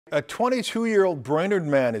A 22-year-old Brainerd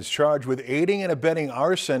man is charged with aiding and abetting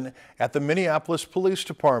arson at the Minneapolis Police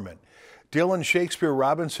Department. Dylan Shakespeare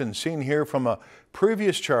Robinson, seen here from a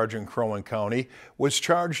previous charge in Crow Wing County, was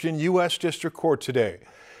charged in U.S. District Court today.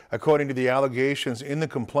 According to the allegations in the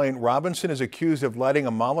complaint, Robinson is accused of lighting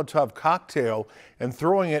a Molotov cocktail and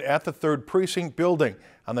throwing it at the 3rd Precinct building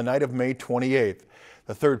on the night of May 28th.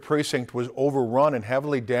 The 3rd Precinct was overrun and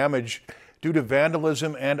heavily damaged due to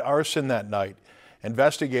vandalism and arson that night.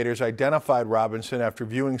 Investigators identified Robinson after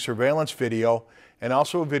viewing surveillance video and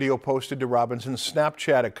also a video posted to Robinson's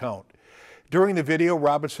Snapchat account. During the video,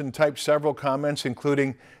 Robinson typed several comments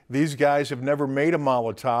including, "These guys have never made a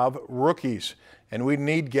Molotov, rookies, and we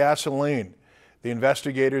need gasoline." The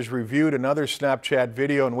investigators reviewed another Snapchat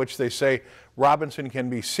video in which they say Robinson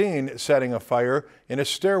can be seen setting a fire in a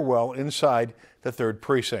stairwell inside the 3rd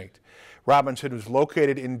Precinct. Robinson was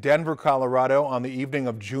located in Denver, Colorado on the evening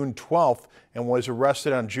of June 12th and was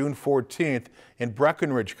arrested on June 14th in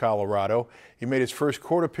Breckenridge, Colorado. He made his first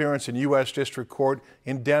court appearance in U.S. District Court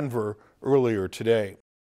in Denver earlier today.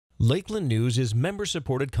 Lakeland News is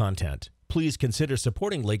member-supported content. Please consider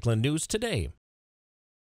supporting Lakeland News today.